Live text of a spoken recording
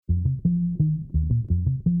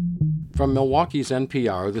From Milwaukee's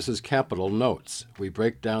NPR, this is Capitol Notes. We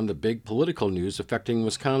break down the big political news affecting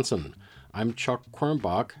Wisconsin. I'm Chuck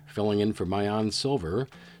Quirmbach, filling in for Maayan Silver,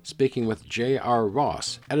 speaking with J.R.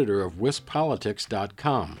 Ross, editor of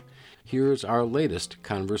WisPolitics.com. Here's our latest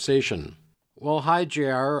conversation. Well, hi,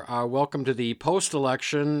 J.R. Welcome to the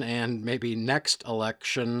post-election and maybe next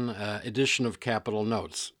election edition of Capitol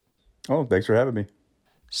Notes. Oh, thanks for having me.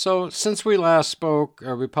 So, since we last spoke,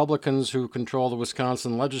 Republicans who control the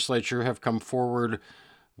Wisconsin legislature have come forward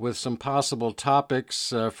with some possible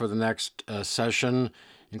topics for the next session,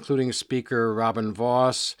 including Speaker Robin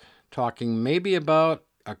Vos talking maybe about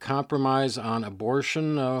a compromise on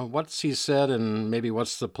abortion. What's he said, and maybe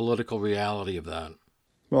what's the political reality of that?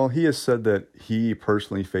 Well, he has said that he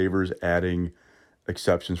personally favors adding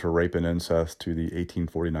exceptions for rape and incest to the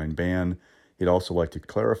 1849 ban. He'd also like to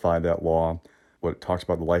clarify that law, what it talks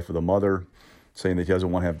about the life of the mother, saying that he doesn't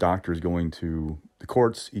want to have doctors going to the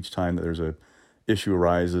courts each time that there's a issue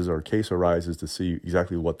arises or a case arises to see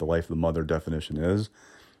exactly what the life of the mother definition is.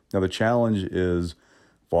 Now, the challenge is,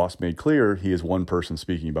 Vos made clear he is one person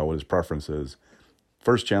speaking about what his preference is.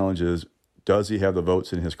 First challenge is, does he have the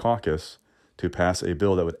votes in his caucus to pass a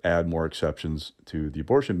bill that would add more exceptions to the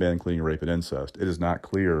abortion ban, including rape and incest? It is not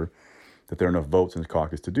clear that there are enough votes in his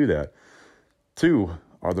caucus to do that. Two,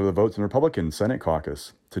 are there the votes in the Republican Senate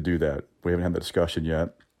caucus to do that? We haven't had that discussion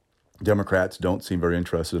yet. Democrats don't seem very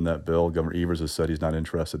interested in that bill. Governor Evers has said he's not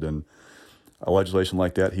interested in a legislation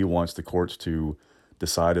like that. He wants the courts to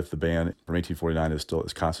decide if the ban from 1849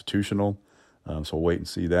 is constitutional. So we'll wait and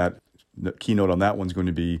see that. The keynote on that one's going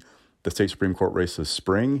to be the state Supreme Court race this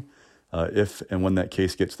spring. If and when that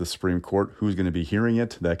case gets to the Supreme Court, who's going to be hearing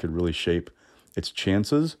it? That could really shape its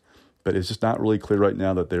chances. But it's just not really clear right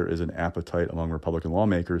now that there is an appetite among Republican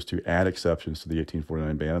lawmakers to add exceptions to the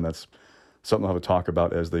 1849 ban. And that's something we'll have a talk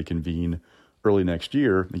about as they convene early next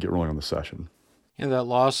year and get rolling on the session. In that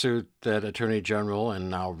lawsuit that Attorney General and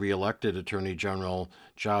now reelected Attorney General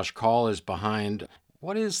Josh Kaul is behind,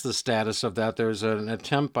 what is the status of that? There's an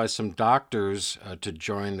attempt by some doctors to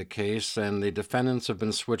join the case, and the defendants have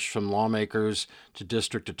been switched from lawmakers to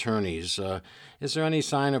district attorneys. Is there any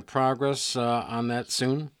sign of progress on that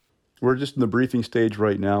soon? We're just in the briefing stage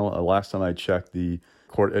right now. Last time I checked the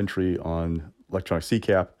court entry on electronic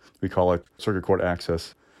CCAP, we call it Circuit Court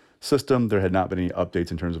Access System. There had not been any updates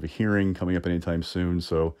in terms of a hearing coming up anytime soon,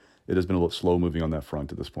 so it has been a little slow moving on that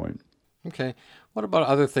front at this point. Okay. What about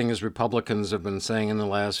other things Republicans have been saying in the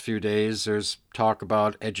last few days? There's talk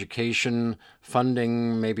about education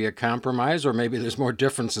funding, maybe a compromise, or maybe there's more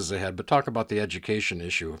differences ahead, but talk about the education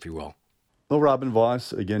issue, if you will. Well, Robin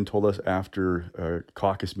Vos, again, told us after a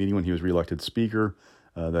caucus meeting when he was reelected speaker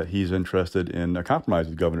that he's interested in a compromise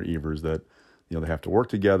with Governor Evers, that they have to work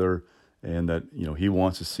together, and that he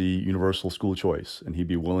wants to see universal school choice, and he'd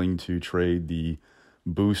be willing to trade the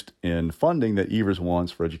boost in funding that Evers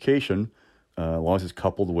wants for education, as long as it's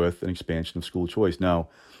coupled with an expansion of school choice. Now,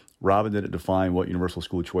 Robin didn't define what universal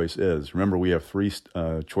school choice is. Remember, we have three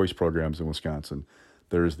choice programs in Wisconsin.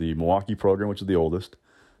 There's the Milwaukee program, which is the oldest,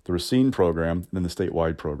 the Racine program, and then the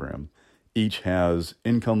statewide program. Each has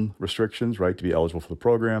income restrictions, right, to be eligible for the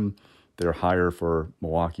program. They're higher for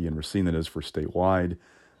Milwaukee and Racine than it is for statewide.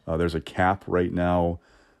 There's a cap right now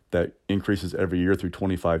that increases every year through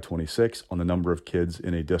 25-26 on the number of kids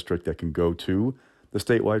in a district that can go to the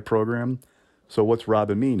statewide program. So what's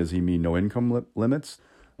Robin mean? Does he mean no income limits?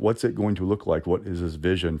 What's it going to look like? What is his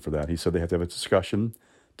vision for that? He said they have to have a discussion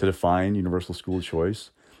to define universal school choice.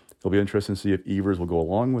 It'll be interesting to see if Evers will go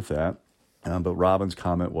along with that. But Robin's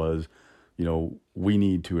comment was, we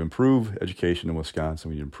need to improve education in Wisconsin.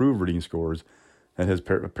 We need to improve reading scores. And his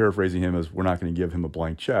paraphrasing him is, we're not going to give him a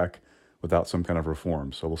blank check without some kind of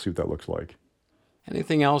reform. So we'll see what that looks like.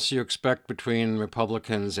 Anything else you expect between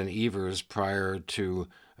Republicans and Evers prior to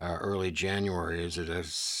early January? Is it a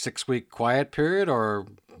 6-week quiet period, or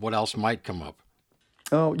what else might come up?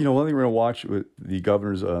 Oh, one thing we're going to watch with the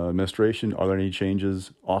governor's administration, are there any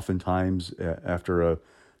changes? Oftentimes, after a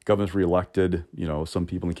governor's reelected, some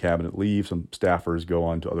people in the cabinet leave, some staffers go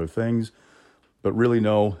on to other things. But really,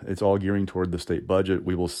 no, it's all gearing toward the state budget.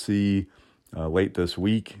 We will see late this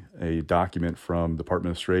week a document from the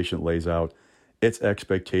Department of Administration that lays out its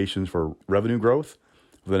expectations for revenue growth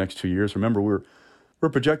for the next 2 years. Remember, we're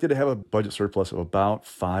projected to have a budget surplus of about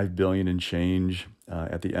 $5 billion and change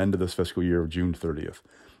at the end of this fiscal year of June 30th.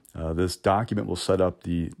 This document will set up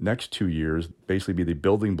the next 2 years, basically be the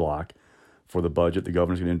building block for the budget the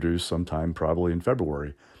governor's going to introduce sometime probably in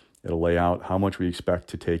February. It'll lay out how much we expect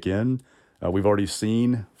to take in. We've already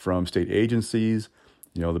seen from state agencies,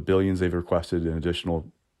 the billions they've requested in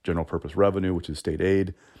additional general purpose revenue, which is state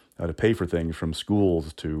aid, to pay for things from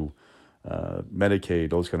schools to Medicaid,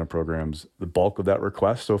 those kind of programs. The bulk of that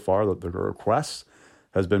request so far, the requests,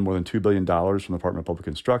 has been more than $2 billion from the Department of Public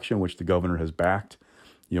Instruction, which the governor has backed,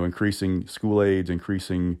 increasing school aids,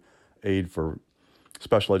 increasing aid for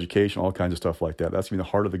special education, all kinds of stuff like that. That's going to be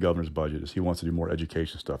the heart of the governor's budget, is he wants to do more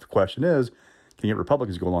education stuff. The question is, can you get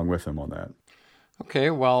Republicans to go along with him on that? Okay,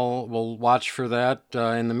 well, we'll watch for that.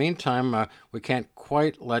 In the meantime, we can't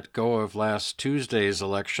quite let go of last Tuesday's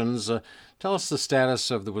elections. Tell us the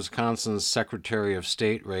status of the Wisconsin Secretary of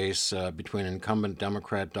State race between incumbent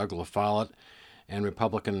Democrat Doug LaFollette and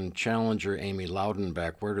Republican challenger Amy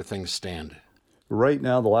Loudenbeck. Where do things stand? Right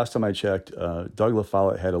now, the last time I checked, Doug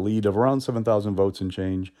LaFollette had a lead of around 7,000 votes and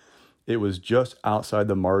change. It was just outside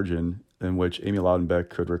the margin in which Amy Loudenbeck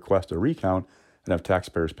could request a recount and have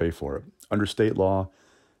taxpayers pay for it. Under state law,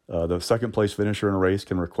 the second place finisher in a race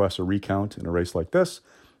can request a recount in a race like this,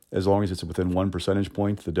 as long as it's within 1 percentage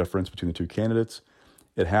point, the difference between the two candidates.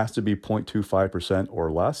 It has to be 0.25%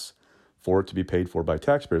 or less for it to be paid for by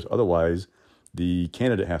taxpayers. Otherwise, the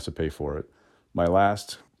candidate has to pay for it. My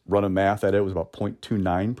last run of math at it was about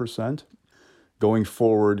 0.29%. Going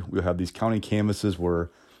forward, we'll have these county canvases where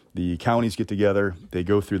the counties get together, they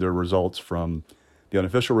go through their results from the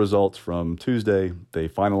unofficial results from Tuesday, they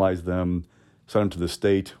finalize them, send them to the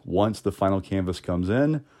state. Once the final canvass comes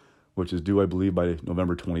in, which is due, I believe, by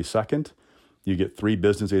November 22nd, you get 3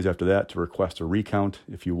 business days after that to request a recount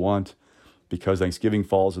if you want. Because Thanksgiving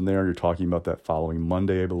falls in there, you're talking about that following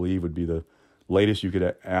Monday, I believe, would be the latest you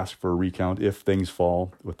could ask for a recount if things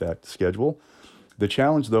fall with that schedule. The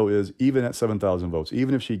challenge, though, is even at 7,000 votes,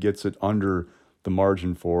 even if she gets it under the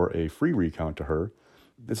margin for a free recount to her,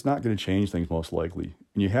 it's not going to change things most likely.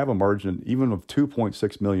 When you have a margin, even of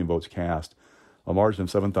 2.6 million votes cast, a margin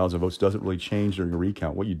of 7,000 votes doesn't really change during a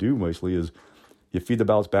recount. What you do mostly is you feed the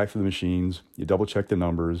ballots back to the machines, you double check the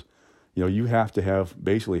numbers. You have to have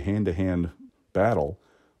basically hand-to-hand battle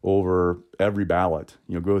over every ballot.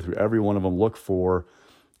 Go through every one of them, look for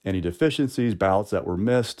any deficiencies, ballots that were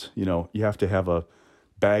missed. You have to have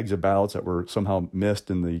bags of ballots that were somehow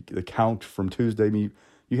missed in the count from Tuesday.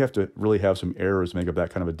 You have to really have some errors to make up that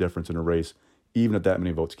kind of a difference in a race, even at that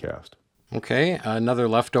many votes cast. Okay, another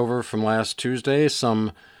leftover from last Tuesday.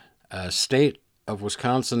 Some state of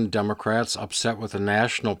Wisconsin Democrats upset with the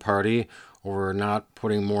National Party over not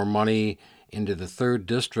putting more money into the 3rd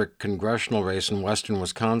District congressional race in western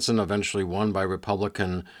Wisconsin, eventually won by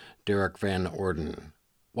Republican Derek Van Orden.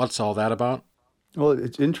 What's all that about? Well,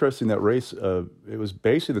 it's interesting, that race, it was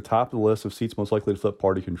basically the top of the list of seats most likely to flip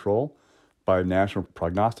party control by national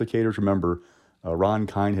prognosticators. Remember, Ron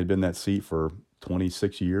Kine had been in that seat for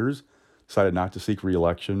 26 years, decided not to seek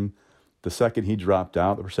re-election. The second he dropped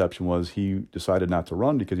out, the perception was he decided not to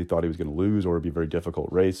run because he thought he was going to lose or it'd be a very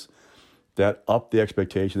difficult race. That upped the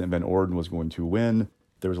expectation that Van Orden was going to win.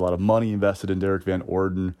 There was a lot of money invested in Derek Van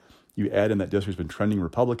Orden. You add in that district's been trending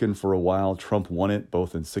Republican for a while. Trump won it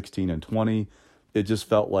both in 16 and 20. It just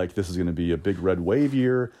felt like this is going to be a big red wave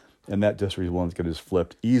year, and that district is one that's going to just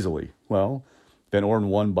flip easily. Well, Van Orden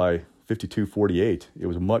won by 52-48. It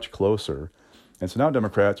was much closer. And so now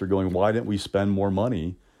Democrats are going, why didn't we spend more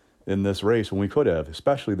money in this race when we could have,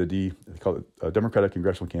 especially they call it Democratic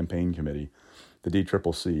Congressional Campaign Committee, the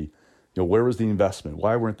DCCC. Where was the investment?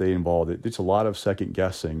 Why weren't they involved? It's a lot of second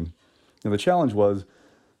guessing. The challenge was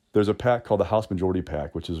there's a PAC called the House Majority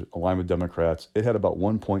PAC, which is aligned with Democrats. It had about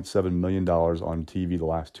 $1.7 million on TV the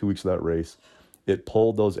last 2 weeks of that race. It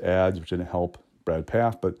pulled those ads, which didn't help Brad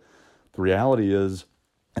Pfaff. But the reality is,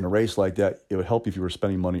 in a race like that, it would help if you were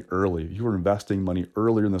spending money early. If you were investing money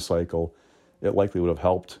earlier in the cycle, it likely would have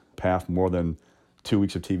helped Pfaff more than 2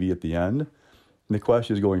 weeks of TV at the end. And the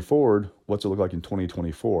question is, going forward, what's it look like in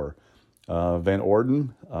 2024? Van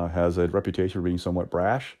Orden has a reputation for being somewhat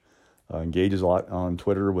brash, engages a lot on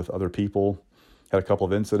Twitter with other people, had a couple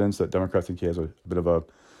of incidents that Democrats think he has a bit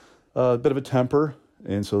of a temper,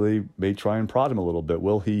 and so they may try and prod him a little bit.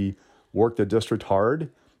 Will he work the district hard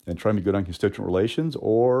and try and be good on constituent relations,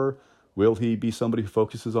 or will he be somebody who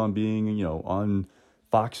focuses on being, on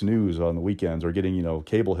Fox News on the weekends, or getting,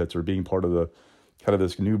 cable hits, or being part of the kind of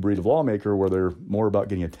this new breed of lawmaker where they're more about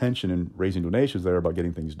getting attention and raising donations, they're about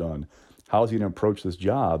getting things done. How is he going to approach this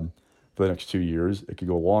job for the next 2 years? It could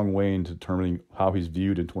go a long way in determining how he's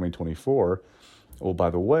viewed in 2024. Oh, by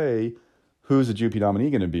the way, who's the GOP nominee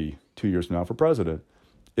going to be 2 years from now for president?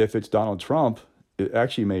 If it's Donald Trump, it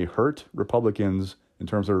actually may hurt Republicans in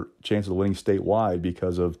terms of chances of winning statewide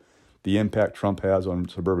because of the impact Trump has on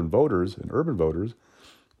suburban voters and urban voters.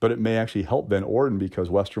 But it may actually help Van Orden because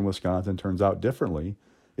western Wisconsin turns out differently,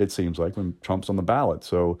 it seems like, when Trump's on the ballot.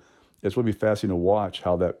 So it's going to be fascinating to watch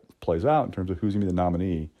how that plays out in terms of who's going to be the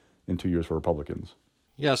nominee in 2 years for Republicans.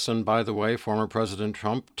 Yes, and by the way, former President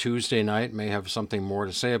Trump Tuesday night may have something more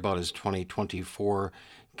to say about his 2024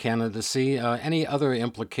 candidacy. Any other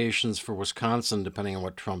implications for Wisconsin, depending on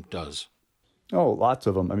what Trump does? Oh, lots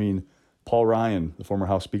of them. I mean, Paul Ryan, the former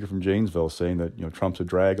House Speaker from Janesville, saying that Trump's a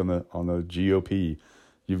drag on the GOP.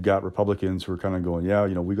 You've got Republicans who are kind of going, yeah,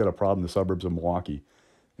 we've got a problem in the suburbs of Milwaukee,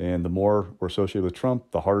 and the more we're associated with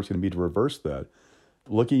Trump, the harder it's going to be to reverse that.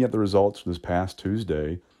 Looking at the results this past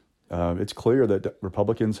Tuesday, it's clear that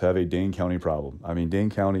Republicans have a Dane County problem. I mean, Dane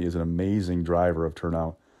County is an amazing driver of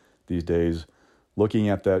turnout these days. Looking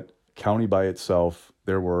at that county by itself,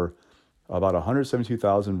 there were about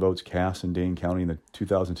 172,000 votes cast in Dane County in the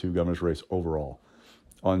 2002 governor's race overall.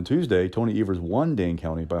 On Tuesday, Tony Evers won Dane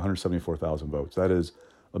County by 174,000 votes. That is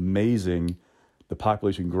amazing, the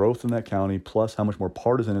population growth in that county, plus how much more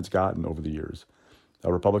partisan it's gotten over the years.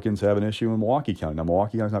 Republicans have an issue in Milwaukee County. Now,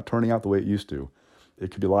 Milwaukee County is not turning out the way it used to. It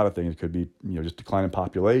could be a lot of things. It could be, just decline in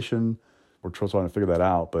population. We're trying to figure that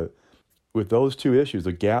out. But with those two issues,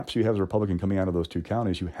 the gaps you have as a Republican coming out of those two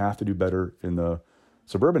counties, you have to do better in the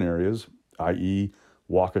suburban areas, i.e.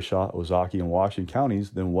 Waukesha, Ozaukee, and Washington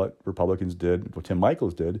counties than what Republicans did, what Tim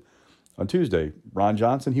Michels did on Tuesday. Ron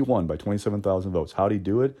Johnson, he won by 27,000 votes. How did he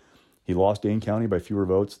do it? He lost Dane County by fewer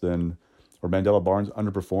votes than, or Mandela Barnes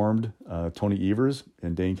underperformed Tony Evers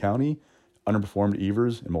in Dane County, underperformed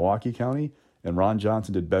Evers in Milwaukee County, and Ron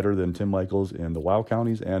Johnson did better than Tim Michels in the WOW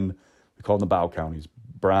counties, and we call them the BOW counties,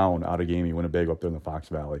 Brown, Outagamie, Winnebago up there in the Fox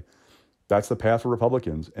Valley. That's the path for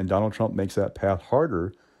Republicans, and Donald Trump makes that path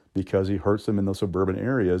harder because he hurts them in those suburban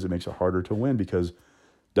areas. It makes it harder to win because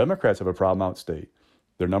Democrats have a problem outstate.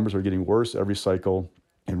 Their numbers are getting worse every cycle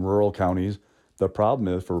in rural counties. The problem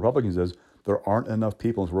is for Republicans is there aren't enough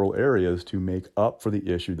people in rural areas to make up for the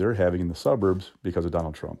issue they're having in the suburbs because of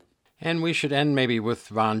Donald Trump. And we should end maybe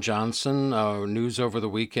with Ron Johnson. News over the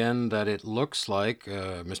weekend that it looks like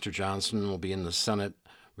Mr. Johnson will be in the Senate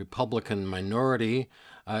Republican minority.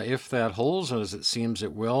 If that holds, as it seems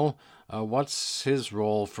it will, what's his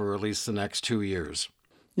role for at least the next 2 years?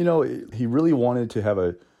 He really wanted to have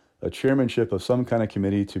a chairmanship of some kind of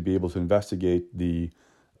committee to be able to investigate the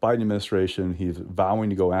Biden administration. He's vowing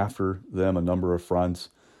to go after them a number of fronts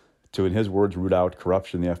to, in his words, root out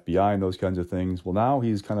corruption, the FBI, and those kinds of things. Well, now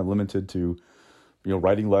he's kind of limited to,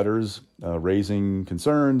 writing letters, raising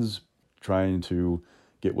concerns, trying to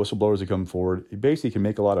get whistleblowers to come forward. He basically can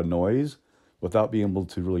make a lot of noise without being able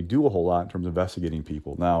to really do a whole lot in terms of investigating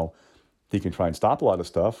people. Now, he can try and stop a lot of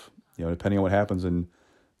stuff, depending on what happens in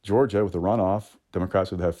Georgia with the runoff.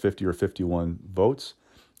 Democrats would have 50 or 51 votes.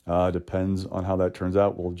 Depends on how that turns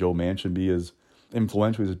out. Will Joe Manchin be as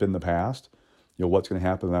influential as he's been in the past? What's going to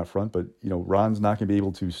happen on that front. But, Ron's not going to be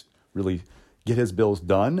able to really get his bills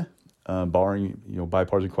done, barring,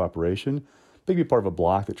 bipartisan cooperation. They could be part of a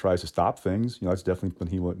bloc that tries to stop things. That's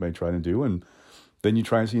definitely what he may try to do. And then you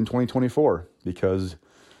try and see in 2024, because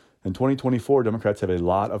in 2024, Democrats have a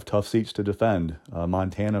lot of tough seats to defend.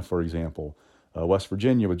 Montana, for example, West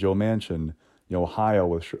Virginia with Joe Manchin, Ohio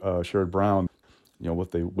with Sherrod Brown. If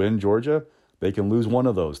they win Georgia, they can lose one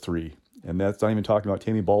of those three. And that's not even talking about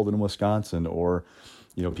Tammy Baldwin in Wisconsin or,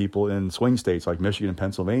 people in swing states like Michigan and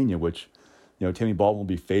Pennsylvania, which, Tammy Baldwin will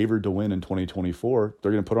be favored to win in 2024.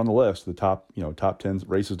 They're going to put her on the list, the top 10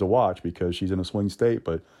 races to watch because she's in a swing state.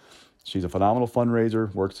 But she's a phenomenal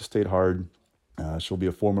fundraiser, works the state hard. She'll be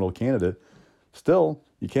a formidable candidate. Still,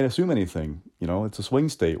 you can't assume anything. It's a swing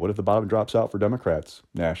state. What if the bottom drops out for Democrats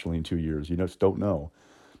nationally in 2 years? You just don't know.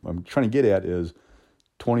 What I'm trying to get at is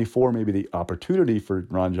 24 may be the opportunity for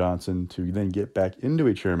Ron Johnson to then get back into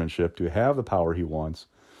a chairmanship, to have the power he wants,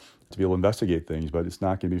 to be able to investigate things, but it's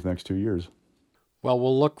not going to be for the next 2 years. Well,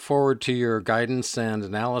 we'll look forward to your guidance and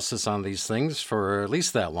analysis on these things for at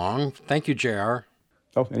least that long. Thank you, JR.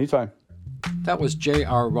 Oh, anytime. That was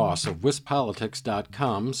J.R. Ross of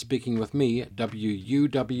WisPolitics.com speaking with me,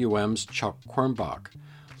 WUWM's Chuck Quirmbach.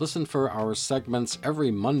 Listen for our segments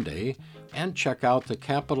every Monday and check out the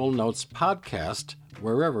Capitol Notes podcast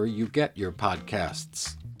wherever you get your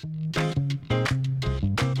podcasts.